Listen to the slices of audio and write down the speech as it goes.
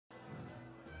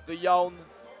The yawn.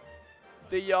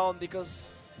 The yawn because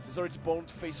he's already born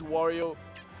to face Wario.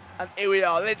 And here we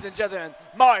are, ladies and gentlemen.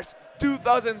 Mars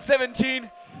 2017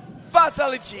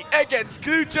 Fatality against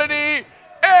Glutonny.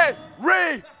 Here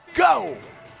we go!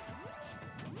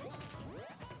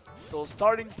 So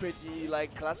starting pretty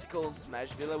like classical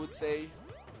Smashville, I would say.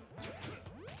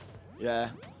 Yeah.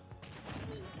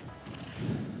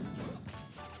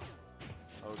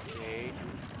 Okay.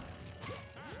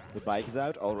 The bike is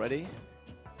out already.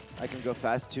 I can go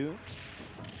fast too.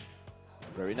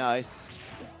 Very nice.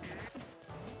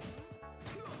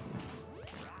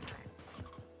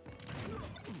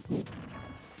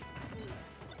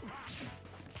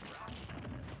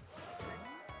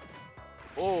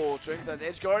 Oh, trying that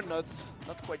edge guard, not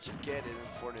quite to get it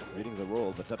for him. Reading the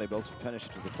roll, but not able to punish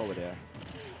it with a forward air.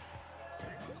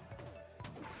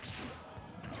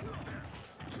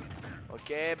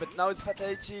 Okay, but now it's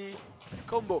Fatality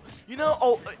combo. You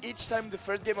know, each time the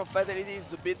first game of Fatality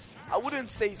is a bit, I wouldn't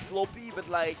say sloppy, but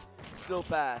like slow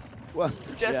path. Well,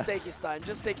 just take his time,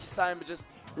 but just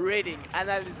reading,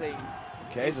 analyzing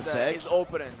his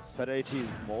opponent. Fatality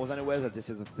is more than aware that this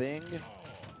is a thing.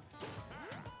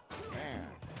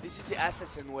 This is the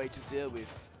assassin way to deal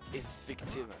with his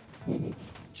victim.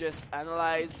 Just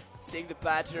analyze, seeing the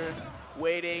patterns,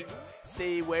 waiting,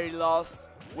 see where he lost,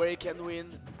 where he can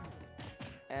win,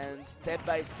 and step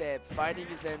by step, finding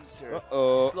his answer.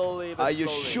 Slowly but slowly. Are you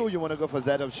sure you want to go for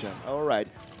that option? All right.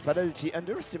 Fatality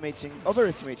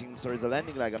overestimating, sorry, the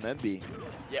landing lag on MB.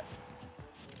 Yeah.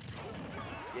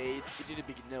 Yeah, he did a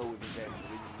big no with his end,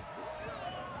 really missed it.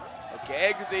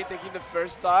 Okay, Glutonny taking the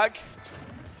first stock.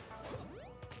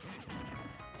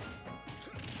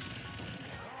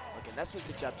 Okay, that's with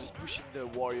the jab, just pushing the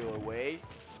Wario away.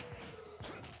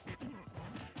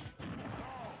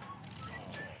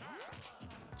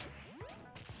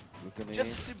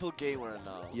 Just a simple gamer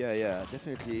now. Yeah, yeah,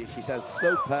 definitely. He has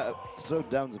slowed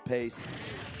down the pace.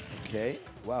 Okay,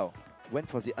 wow. Went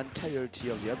for the entirety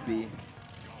of the up B.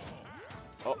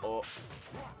 Uh-oh.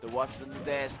 The wife is on the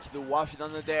desk. The wife is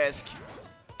on the desk.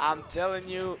 I'm telling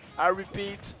you, I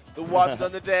repeat, the wife is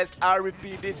on the desk. I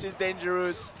repeat, this is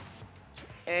dangerous.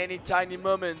 Any tiny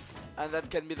moment, and that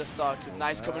can be the stock.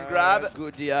 Nice common grab.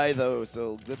 Good DI though,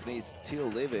 so Glutonny is still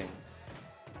living.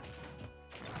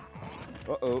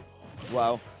 Uh-oh.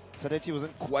 Wow. Fatality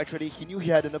wasn't quite ready. He knew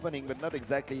he had an opening, but not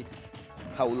exactly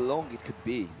how long it could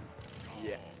be.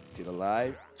 Yeah. Still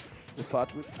alive. The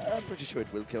fart will, I'm pretty sure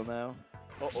it will kill now.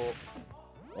 Uh-oh.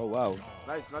 Oh, wow.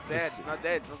 No, it's not dead. It's not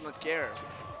dead. It does not care.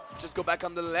 Just go back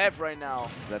on the left right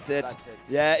now. That's it. That's it.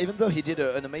 Yeah, even though he did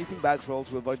an amazing back roll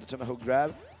to avoid the tomahawk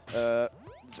grab,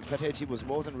 Fatality was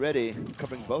more than ready,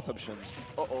 covering both options.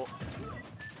 Uh-oh.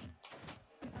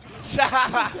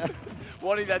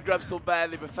 Wanting that grab so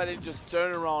badly, but Fatality just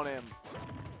turned around him.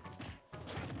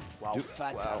 Wow,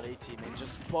 Fatality, man,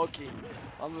 just poking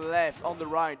on the left, on the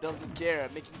right, doesn't care,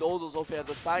 making all those up air,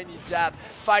 the tiny jab,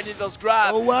 finding those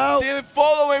grabs. Oh, wow. Still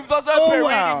following those up air,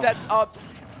 reading that up.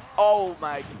 Oh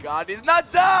my god, he's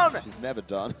not done! She's never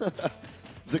done.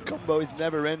 The combo is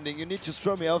never ending. You need to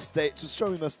throw me off stage, so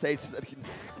that he can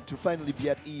to finally be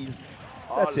at ease.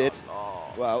 That's it.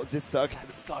 Wow, this stock.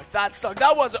 That stock.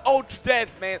 That was an ode to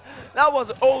death, man. That was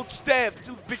an ode to death,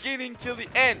 till the beginning, till the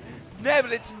end. Never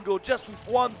let him go, just with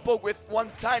one poke, with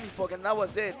one tiny poke, and that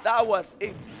was it. That was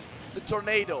it. The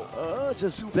tornado. Oh,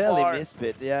 just too barely far. missed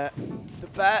it, yeah.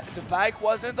 The bike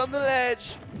wasn't on the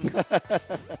ledge. Okay,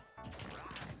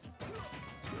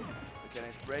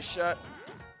 nice pressure.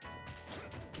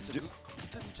 Okay, so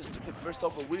Glutonny just took the first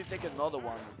stock, but will he take another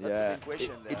one? That's a big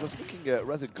question there. It was looking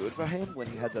rather good for him when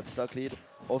he had that stock lead,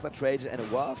 all that rage and a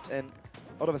waft, and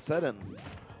all of a sudden.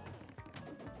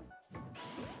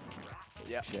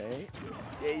 Yeah. Okay.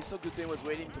 Yeah, he saw Glutonny was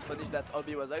waiting to punish that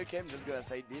Obi. Was like, okay, I'm just gonna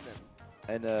side beat him.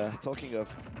 And talking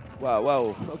of,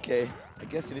 wow, okay. I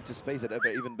guess you need to space it up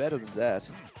even better than that.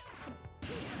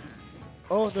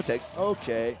 Oh, no text.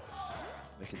 Okay.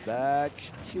 Make it back.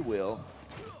 He will.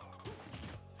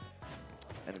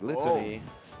 And Glutonny,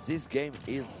 this game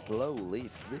is slowly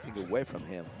slipping away from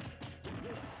him.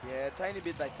 Yeah, tiny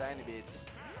bit by tiny bit.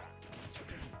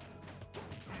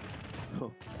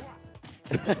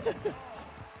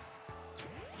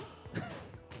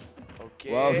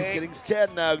 Okay. Wow, he's getting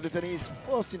scared now. Glutonny is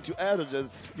forced into air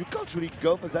dodges. You can't really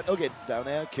go for that. Okay, down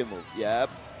air, kill move. Yep.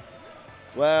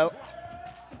 Well,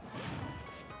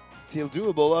 still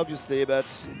doable, obviously,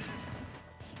 but...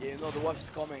 Yeah, no, the wife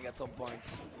is coming at some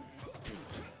point.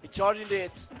 It's charging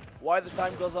it. While the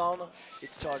time goes on,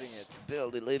 it's charging it.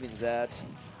 Barely living that.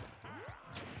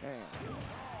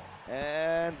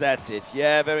 And that's it.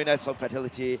 Yeah, very nice from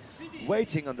Fatality.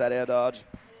 Waiting on that air dodge.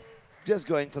 just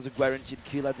going for the guaranteed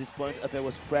kill at this point. Up air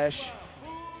was fresh.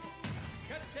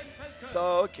 So,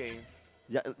 okay.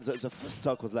 Yeah, the first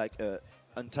stock was like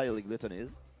entirely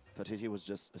Glutonny's. Fatality was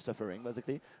just suffering,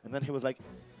 basically. And then he was like,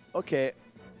 okay,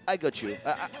 I got you.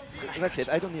 That's it.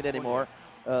 I don't need any more.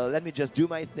 Let me just do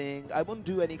my thing. I won't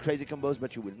do any crazy combos,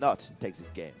 but you will not take this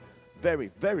game. Very,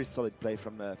 very solid play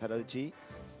from Fatality.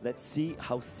 Let's see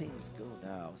how things go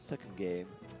now. Second game.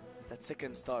 That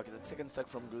second stock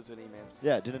from Glutonny, man.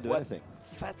 Yeah, didn't do anything.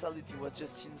 Fatality was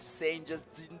just insane, just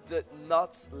did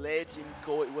not let him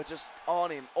go. It was just on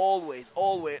him, always,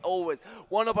 always, always.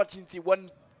 One opportunity, one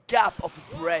gap of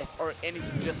breath or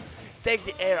anything, just take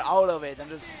the air out of it and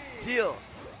just still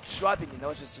trapping it. That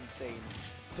was just insane.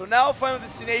 So now, final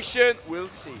destination, we'll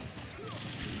see.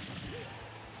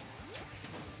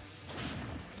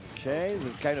 Okay, the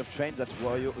kind of train that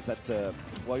Wario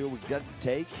would get to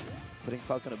take, putting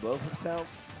Falcon above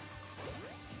himself.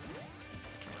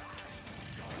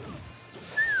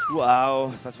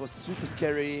 Wow, that was super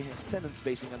scary. Excellent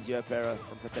spacing on the up air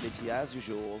from Fatality as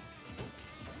usual.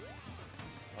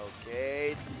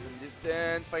 Okay, taking some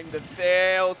distance, finding the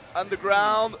fail on the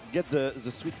ground. Get the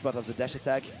sweet spot of the dash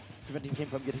attack, preventing him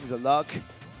from getting the lock.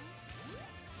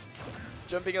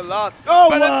 Jumping a lot. Oh,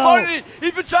 but wow. unfortunately,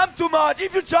 if you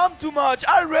jump too much,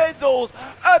 I read those.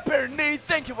 Upper knee,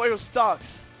 thank you for your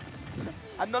stocks.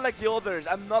 I'm not like the others.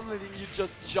 I'm not letting you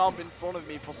just jump in front of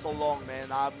me for so long,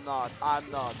 man. I'm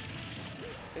not.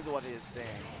 Is what he is saying.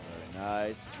 Very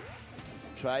nice.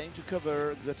 Trying to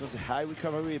cover. That was a high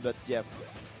recovery, but yeah,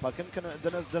 Falcon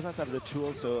doesn't have the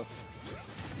tool, so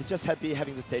he's just happy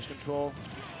having the stage control.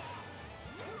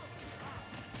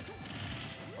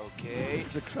 Okay.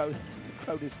 The crowd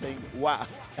is saying "wow"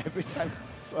 every time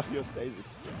Wario says it.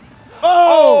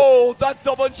 Oh, that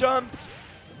double jump!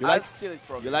 I'll steal it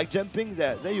from you. You like jumping?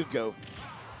 There you go.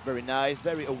 Very nice,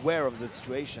 very aware of the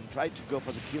situation. Tried to go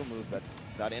for the kill move, but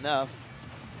not enough.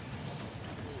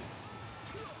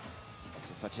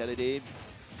 So Fatality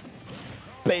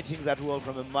baiting that wall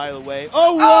from a mile away.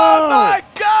 Oh, wow! Oh my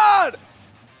God!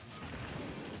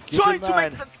 Keep Trying in to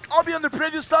mind. make the RB on the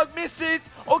previous stock, miss it.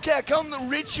 Okay, I can't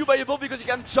reach you by your boat because you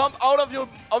can jump out of your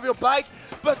bike.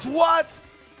 But what?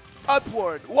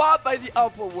 Upward. What by the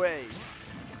upward way?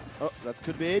 Oh, that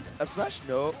could be it. Up smash?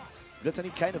 No. Glutonny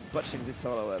kind of botching this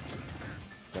solo up.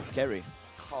 That's scary.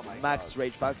 Oh my Max God.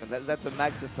 Rage Falcon. That's a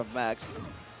maxest of max.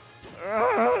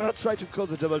 Try to call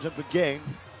the double jump again.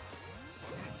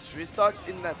 3 stocks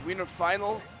in that winner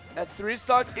final. 3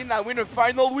 stocks in that winner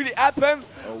final. Will it happen?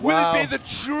 Oh, Will wow. it be the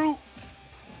true?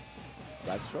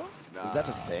 Backthrow? Nah. Is that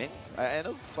a thing? I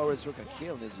know forward throw can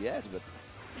kill near the edge, but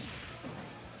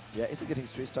yeah, is he getting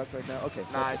 3 stock right now? Okay.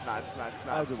 Nah, that's it's not. It's not. It's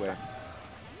not. out of the it's way. not.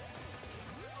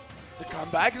 The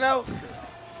comeback now?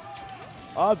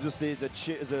 Obviously,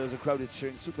 the crowd is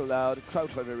cheering super loud. Crowd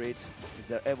favorite, if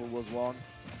there ever was one.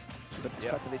 But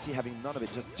Yep. Fatality having none of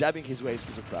it, just jabbing his way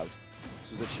through the crowd,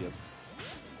 through the cheers.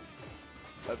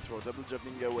 Up throw, double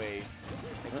jumping away.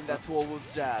 Making that wall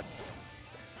with jabs.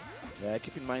 Yeah,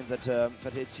 keep in mind that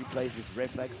Fatality plays with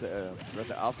reflex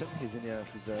rather often. He's in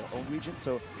his own region,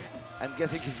 so I'm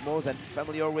guessing he's more than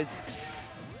familiar with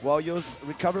Wario's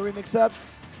recovery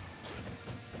mix-ups.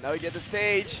 Now we get the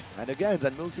stage. And again,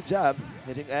 that multi-jab,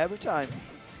 hitting every time.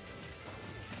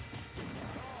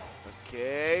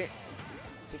 Okay.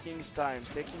 Taking his time,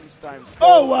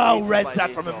 Oh wow, little red by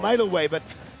tap from a little. mile away, but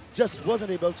just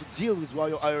wasn't able to deal with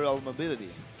Wario IRL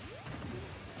mobility.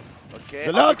 Okay, The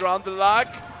on lock. the ground, the lock.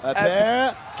 Up And-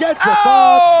 there, get the thought.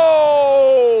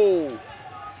 Oh!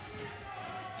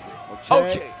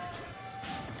 Okay.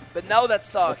 But now that Oh,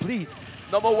 stock. please.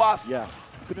 Number waff. Yeah,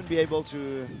 wasn't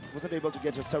able to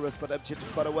get your server spot up to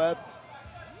follow up.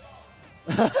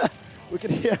 We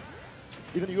can hear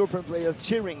even European players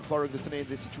cheering for Glutonny in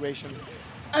this situation.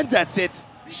 And that's it.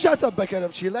 Shut up, back out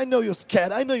of shield. I know you're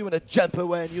scared. I know you want to jump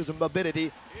away and use your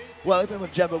mobility. Well, if you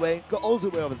want to jump away, go all the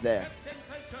way over there.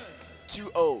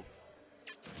 2-0.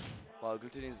 Wow,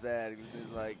 Glutonny is bad. Glutonny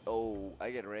is like, oh,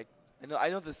 I get wrecked. I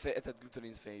know that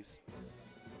Glutonny's face.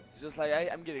 It's just like,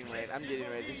 I'm getting wrecked.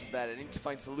 This is bad. I need to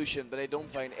find solution, but I don't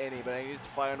find any. But I need to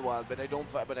find one, but I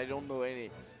don't know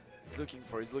any. He's looking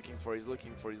for.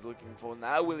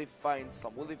 Now will he find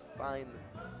some? Will he find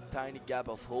tiny gap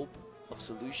of hope, of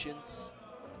solutions?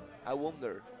 I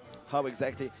wonder. How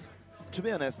exactly? To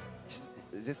be honest,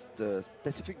 this the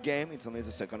specific game, it's only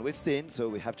the second we've seen, so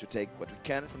we have to take what we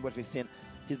can from what we've seen.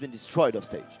 He's been destroyed off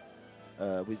stage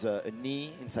with a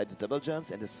knee inside the double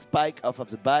jumps and a spike off of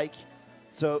the bike.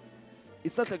 So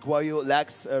it's not like Wario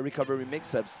lacks recovery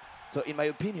mix-ups. So in my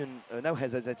opinion, now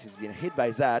that he's been hit by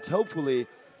that, hopefully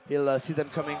he'll see them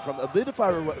coming from a bit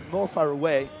more far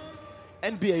away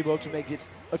and be able to make it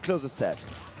a closer set.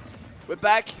 We're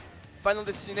back. Final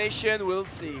destination. We'll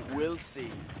see. We'll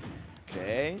see.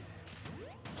 Okay.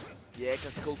 Yeah,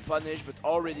 classical punish, but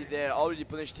already there, already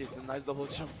punished it. A nice double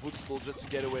jump footstool just to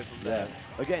get away from there.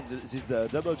 Again, these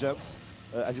double jumps,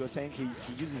 as you were saying, he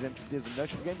uses them to play the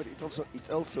nurture game, but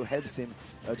it also helps him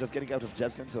just getting out of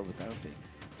jabs cancels apparently.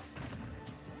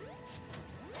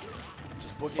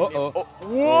 Just poking him. Oh,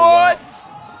 what?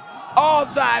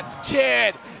 Oh, that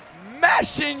kid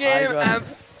mashing him and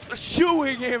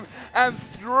shooing him and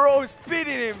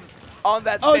spitting him on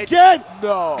that stage. Again!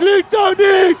 No.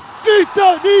 Glutonny!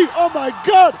 Glutonny! Oh my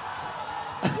god!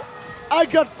 I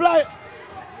got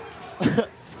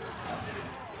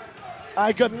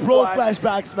I got brawl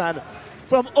flashbacks, man.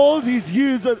 From all these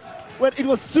years when it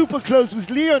was super close with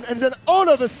Leon and then all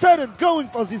of a sudden going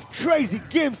for these crazy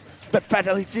games. But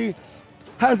Fatality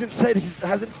hasn't said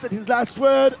his last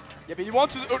word. Yeah, but he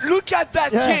wants to look at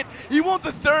that kid. He won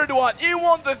the third one. He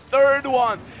won the third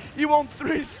one. He won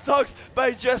 3 stocks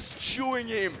by just chewing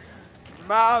him.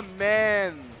 My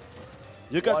man.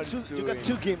 You got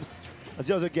two games as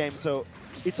the other game, so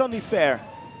it's only fair.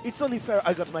 It's only fair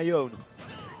I got my own.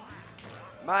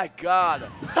 My God.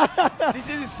 This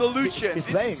is his solution. He's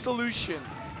this playing. is his solution.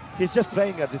 He's just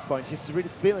playing at this point. He's really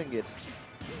feeling it.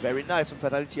 Very nice from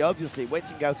Fatality, obviously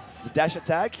waiting out the dash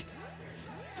attack.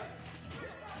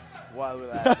 While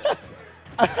we're at it.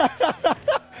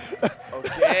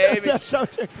 Okay, They're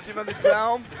shouting. Put him on the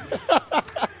ground.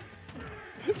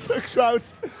 The crowd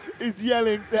is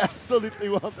yelling. They absolutely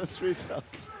want a 3-stock.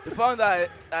 The point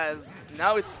is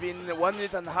now it's been 1.5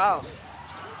 minutes.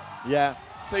 Yeah.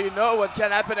 So you know what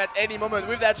can happen at any moment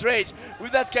with that rage,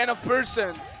 with that kind of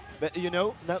person. But you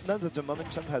know, now that the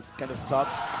momentum has kind of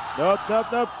stopped. Nope.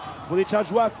 Fully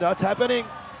charged WAF, not happening.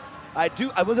 I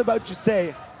was about to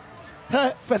say,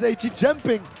 Fatality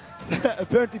jumping,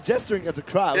 apparently gesturing at the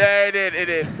crowd. Yeah, it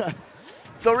did.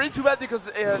 So really too bad because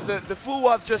the full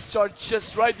WAF just charged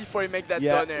just right before he made that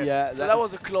down-air. Yeah, so that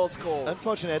was a close call.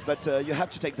 Unfortunate, but you have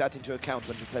to take that into account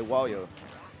when you play Wario.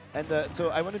 And so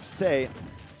I wanted to say,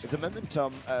 the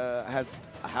momentum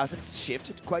hasn't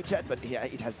shifted quite yet, but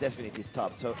it has definitely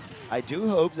stopped. So I do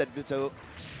hope that Gluto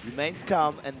remains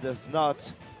calm and does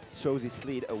not throw this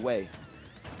lead away.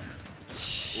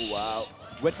 Oh, wow.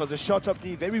 Went for the short up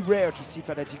knee. Very rare to see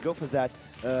Fatality go for that.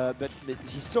 But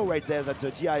he saw right there that the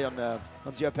DI on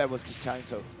the up air was just trying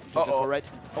to go for it.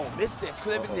 Oh, missed it.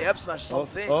 Could have been the up smash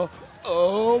something.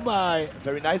 Oh my.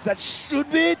 Very nice. That should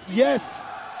be it. Yes.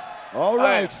 All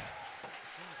right.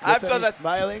 After that,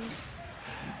 smiling.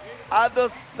 After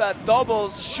that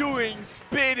doubles, shooing,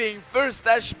 spitting, first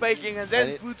dash spiking, and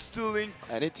then footstooling.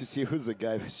 I need to see who's the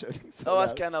guy who's shooting so that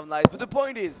was kind of nice. But the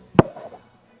point is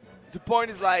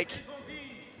like,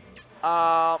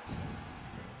 I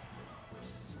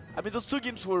mean, those two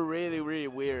games were really, really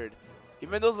weird.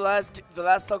 Even though the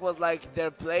last talk was like they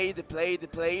played.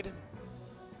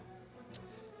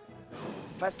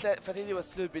 Fatality was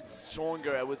still a bit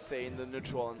stronger, I would say, in the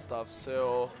neutral and stuff.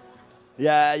 So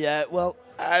yeah. Well,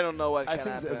 I don't know what I can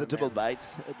think happen. the double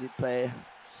bites did play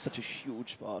such a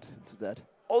huge part into that.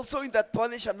 Also, in that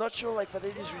punish, I'm not sure like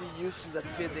Fatality is really used to that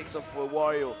physics of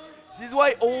Wario. This is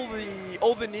why all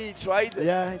the knee tried.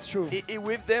 Yeah, it's true. It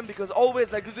with them because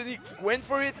always like Glutonny went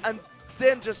for it and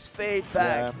then just fade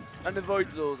back and avoid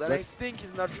those. And but I think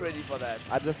he's not ready for that.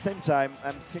 At the same time,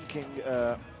 I'm thinking,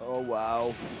 oh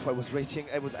wow, I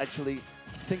was actually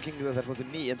thinking that was a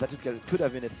knee and that it could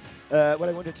have been it. What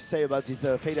I wanted to say about this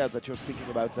fade out that you're speaking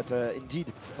about, that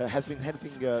indeed has been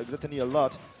helping Glutonny a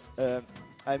lot.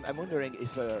 I'm wondering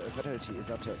if Fatality is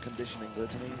not conditioning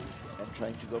Glutonny and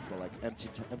trying to go for like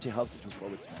empty hops into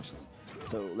forward smashes.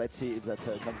 So let's see if that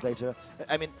comes later.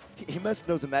 I mean, he must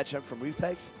know the matchup from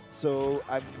reflex, so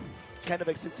I'm kind of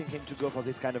expecting him to go for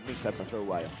this kind of mix-up after a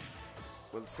while.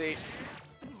 We'll see.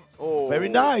 Oh, very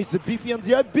nice, the beefy on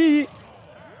the up B.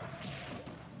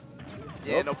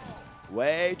 Yeah, nope.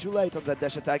 Way too late on that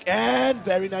dash attack, and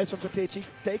very nice from Fatality,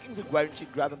 taking the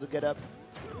guaranteed grab on the get up.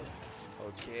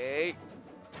 Okay.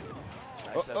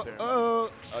 Nice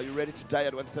are you ready to die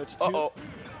at 132?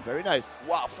 Very nice.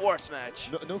 Wow, fourth match.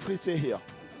 No free say here.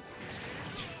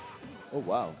 Oh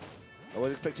wow. I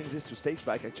was expecting this to stage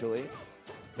back actually.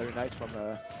 Very nice from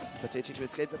Fatality to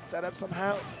escape that setup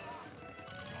somehow.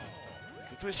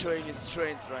 Gluto is showing his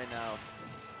strength right now.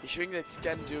 He's showing that he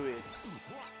can do it.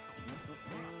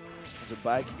 The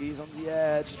bike is on the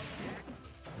edge.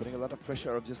 Putting a lot of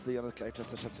pressure obviously on a character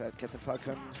such as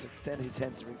C.Falcon. Extend his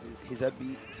hands during his up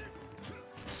B.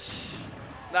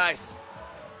 Nice.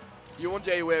 You won't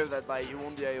die away with that bike. You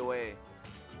won't die away.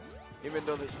 Even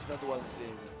though that was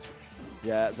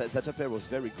Yeah, that up air was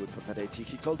very good from Fatality.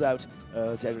 He called out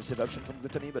the aggressive option from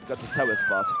Glutonny, but got the sour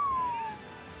spot.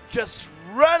 Just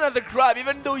run at the grab,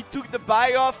 even though he took the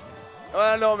bike off.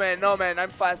 Oh, no man, I'm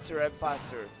faster.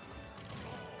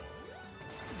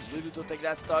 Gluto take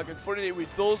that stock. Unfortunately,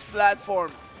 with those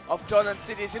platforms of Town and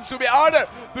City, it seems to be harder.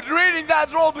 But reading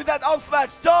that roll with that up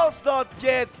smash does not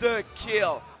get the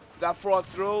kill. That front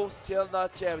throw, still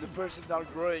not yet. The person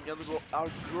outgrowing.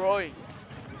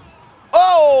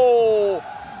 Oh!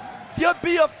 The up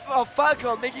B of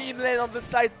Falcon, making him land on the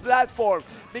side platform,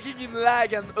 making him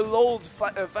lag and allowed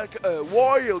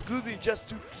Wario Glutonny just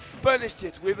to punish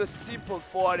it with a simple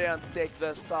forward air and take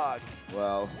the stock.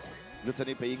 Well,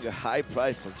 Glutonny paying a high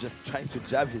price for just trying to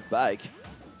jab his bike.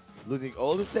 Losing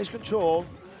all the stage control,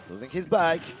 losing his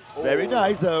bike. Oh. Very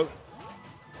nice though.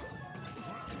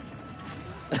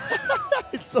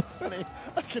 It's so funny.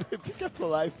 I can pick up the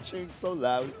life cheering so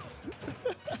loud.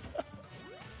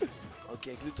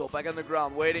 Okay, Gluto back on the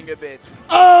ground, waiting a bit.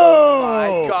 Oh!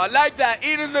 My god, like that,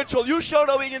 in a neutral. You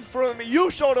shadowing in front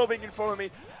of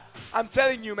me. I'm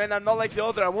telling you, man, I'm not like the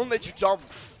other. I won't let you jump.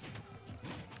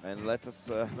 And let us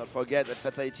not forget that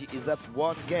Fatality is up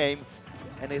 1 game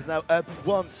and is now up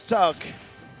 1 stock.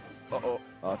 Uh-oh.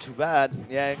 Oh, too bad.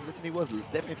 Yeah, Glutonny was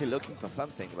definitely looking for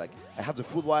something. Like, I have the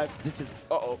full wife. This is...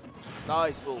 Uh-oh. Now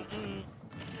he's full.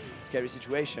 Scary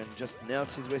situation. Just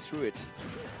nails his way through it.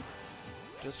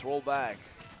 Just roll back.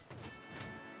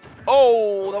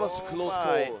 Oh, that was a close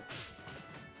call.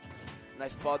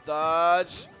 Nice spot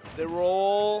dodge. The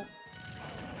roll.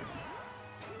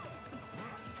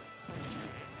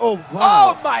 Oh,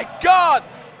 wow. Oh, my God.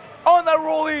 On a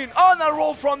roll in. On a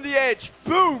roll from the edge.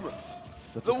 Boom.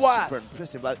 That the was super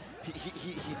impressive. Like,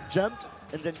 he jumped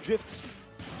and then drifted.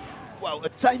 Wow, a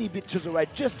tiny bit to the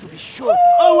right just to be sure.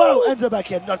 Oh, wow. And the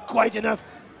back end. Not quite enough.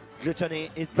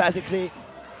 Glutonny is basically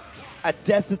at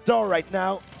death's door right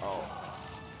now.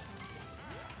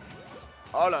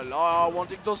 Oh la la,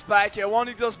 wanting those back here,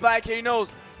 he knows.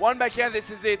 One back here,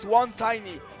 this is it. One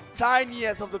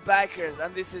tiniest of the backers,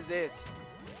 and this is it.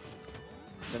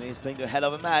 Glutonny is playing a hell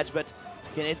of a match, but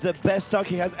again, it's the best stock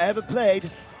he has ever played.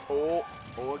 Oh,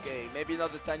 okay, maybe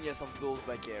not the tiniest of those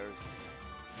backers.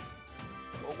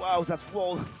 Oh wow, that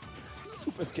roll.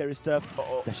 Super scary stuff.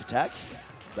 Dash attack.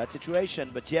 Bad situation,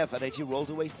 but yeah, Fatality rolled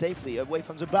away safely, away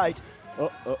from the bite.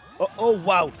 Oh,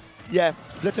 wow. Yeah,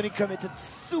 Glutonny committed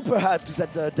super hard to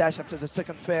that dash after the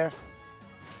second fair.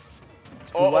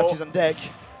 Full waft is on deck.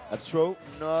 Up throw,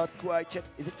 not quite yet.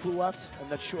 Is it full waft? I'm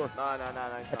not sure. No.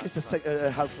 At least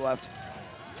a half waft.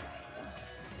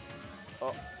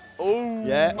 Oh.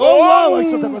 Yeah. Oh, wow, I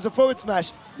thought that was a forward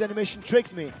smash. The animation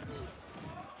tricked me.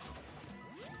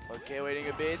 Okay, waiting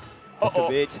a bit. A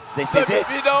bit. This is it.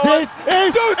 This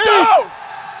is 2-2!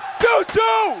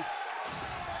 2-2!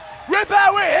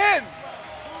 Repair, we're in!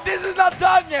 This is not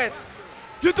done yet!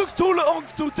 You took too long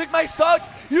to take my stock.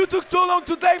 You took too long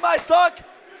to take my stock.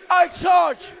 I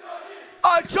charge!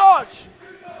 I charge!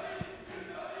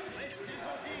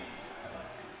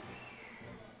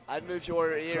 I don't know if you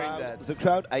were hearing that. The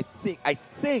crowd, I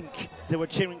think they were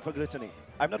cheering for Glutonny.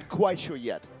 I'm not quite sure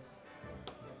yet.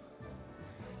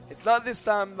 It's not this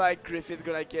time like Griffith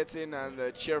gonna get in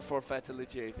and cheer for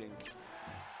Fatality, I think.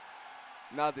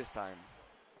 Not this time.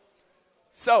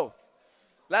 So,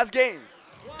 last game.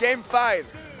 Game 5.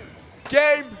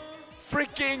 Game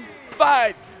freaking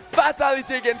 5.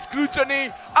 Fatality against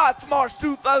Glutonny at Mars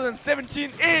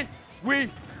 2017. Here we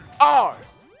are.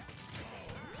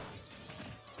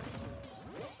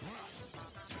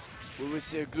 Will we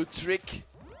see a Glutonny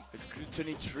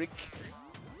trick?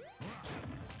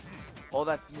 All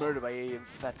that murder by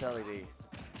Fatality.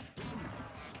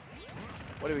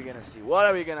 What are we gonna see? What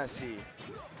are we gonna see?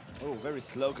 Oh, very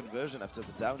slow conversion after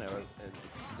the down arrow.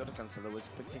 Since it auto cancel, I was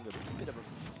expecting a bit of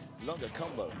a longer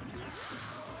combo.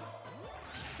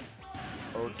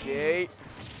 Okay.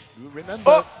 Do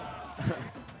remember.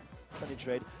 Funny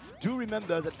trade. Do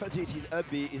remember that Fatality's up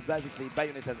B is basically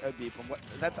Bayonetta's up B. From what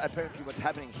that's apparently what's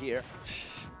happening here.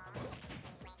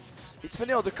 It's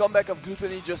funny how the comeback of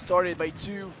Glutonny just started by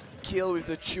 2 kill with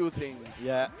the 2 things.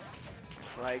 Yeah.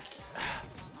 Like.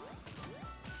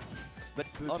 But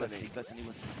honestly, Glutonny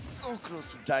was so close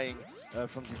to dying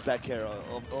from this back air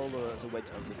all the way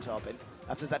to the top. And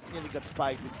after that, nearly got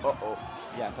spiked with.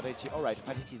 Yeah, Fatality. Alright,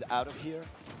 Fatality is out of here.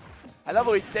 I love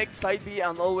how he takes side B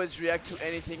and always react to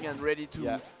anything and ready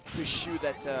to pursue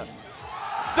that.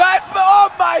 Oh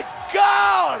my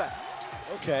god!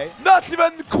 Okay. Not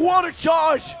even quarter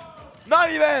charge!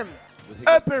 Not even!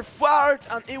 Upper forward,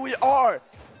 and here we are.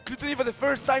 Glutonny for the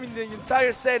first time in the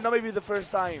entire set, not maybe the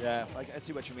first time. Yeah, I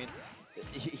see what you mean.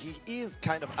 He is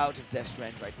kind of out of death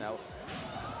range right now.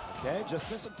 Okay, just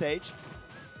percentage.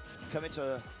 Commit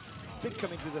a big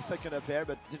commit with a second up air,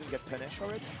 but didn't get punished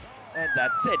for it. And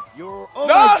that's it. You're oh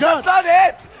No, my god! that's not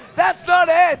it! That's not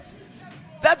it!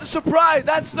 That's a surprise,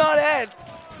 that's not it!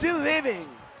 Still living!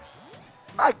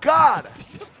 My god!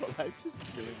 Life is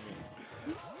killing me.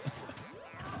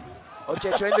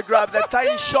 Okay, trying to grab that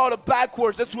tiny shot of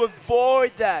backwards just to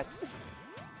avoid that.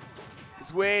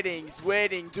 He's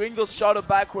waiting, doing those shot of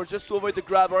backwards just to avoid the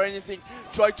grab or anything.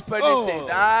 Trying to punish it,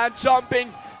 and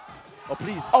jumping. Oh,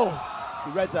 please. Oh! He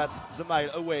read that. It was a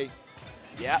mile away.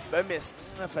 Yeah, but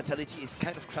missed. Fatality is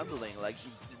kind of crumbling. Like,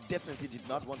 he definitely did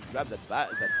not want to grab that,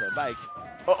 bike.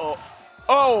 Uh-oh.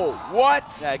 Oh,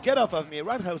 what? Yeah, get off of me.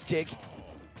 Roundhouse kick.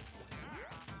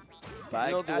 Spike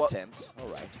You know the attempt. All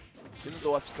right. You know the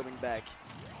wife's coming back.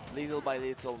 Little by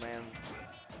little, man.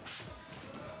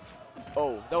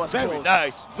 Oh, that was very close.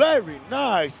 nice. Very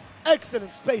nice.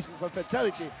 Excellent spacing from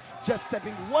Fatality. Just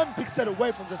stepping 1 pixel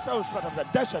away from the south spot of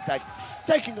that dash attack.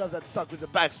 Taking off that stock with a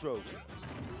backstroke.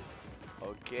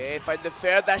 Okay, find the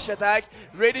fair dash attack.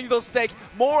 Raiding those stakes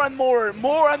more and more,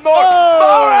 more and more, Oh!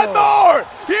 more and more.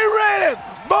 He raided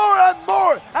more and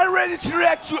more and ready to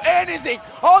react to anything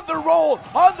on the roll,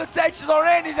 on the textures, or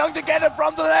anything to get it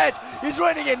from the ledge. He's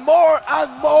raining it more and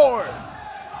more.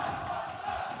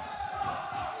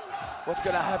 What's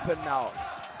gonna happen now?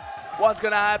 What's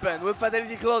gonna happen? Will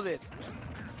Fatality close it?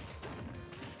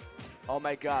 Oh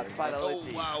my god,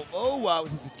 Fatality. Oh wow, oh wow,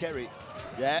 this is scary.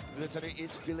 Yeah, Glutonny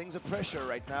is feeling the pressure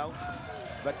right now,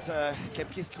 but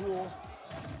kept his cool.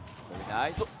 Very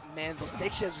nice. So, man, those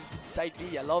take shares with this side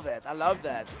B, I love it. I love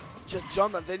that. Just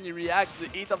jump and then you react to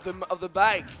the heat of the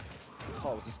bike.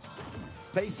 Oh, this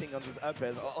spacing on these up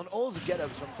airs, on all the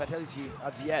get-ups from Fatality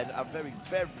at the end are very,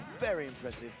 very, very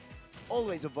impressive.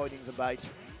 Always avoiding the bite.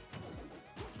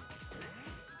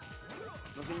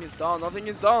 Nothing is done, nothing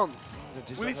is done.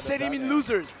 Will he send him in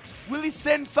losers? Will he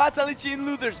send Fatality in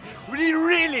losers? Will he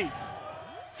really?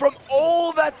 From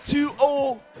all that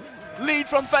 2-0 lead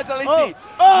from Fatality,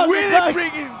 will he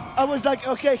bring him? I was like,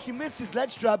 okay, he missed his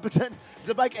ledge trap, but then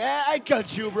the back air, I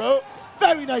got you, bro.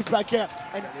 Very nice back air.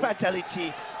 And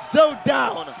Fatality, so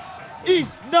down.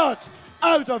 He's not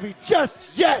out of it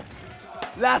just yet.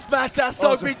 Last match, last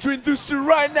talk between those two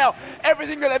right now.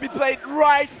 Everything gonna be played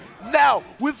right now.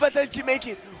 Will Fatality make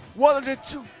it?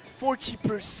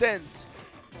 140%.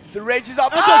 The rage is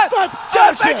up.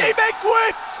 Just making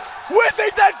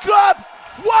whiffing that grab.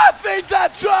 Whiffing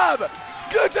that grab.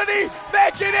 Glutonny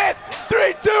making it.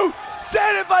 3-2.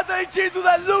 Sending Fatality into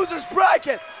that loser's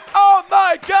bracket. Oh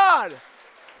my god.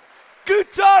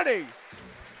 Glutonny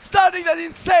starting that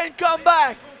insane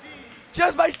comeback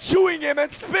just by chewing him and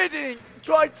spitting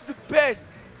right to the pit.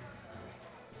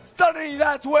 Starting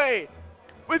that way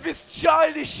with his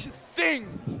childish thing,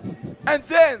 and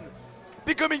then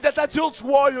becoming that adult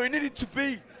Wario he needed to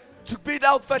be to beat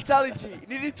out Fatality. He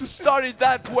needed to start it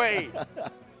that way.